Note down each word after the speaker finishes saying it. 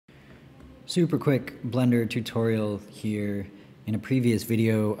Super quick Blender tutorial here. In a previous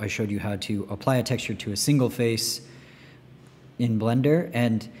video, I showed you how to apply a texture to a single face in Blender,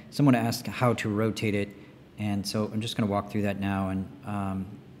 and someone asked how to rotate it, and so I'm just going to walk through that now. And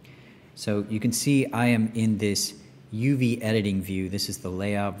so you can see I am in this UV editing view. This is the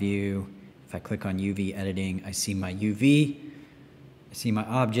layout view. If I click on UV editing, I see my UV, I see my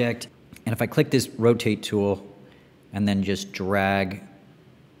object, and if I click this rotate tool and then just drag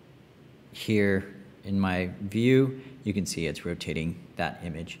here in my view, you can see it's rotating that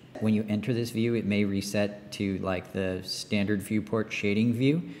image. When you enter this view, it may reset to like the standard viewport shading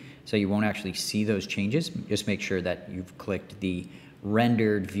view, so you won't actually see those changes. Just make sure that you've clicked the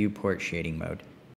rendered viewport shading mode.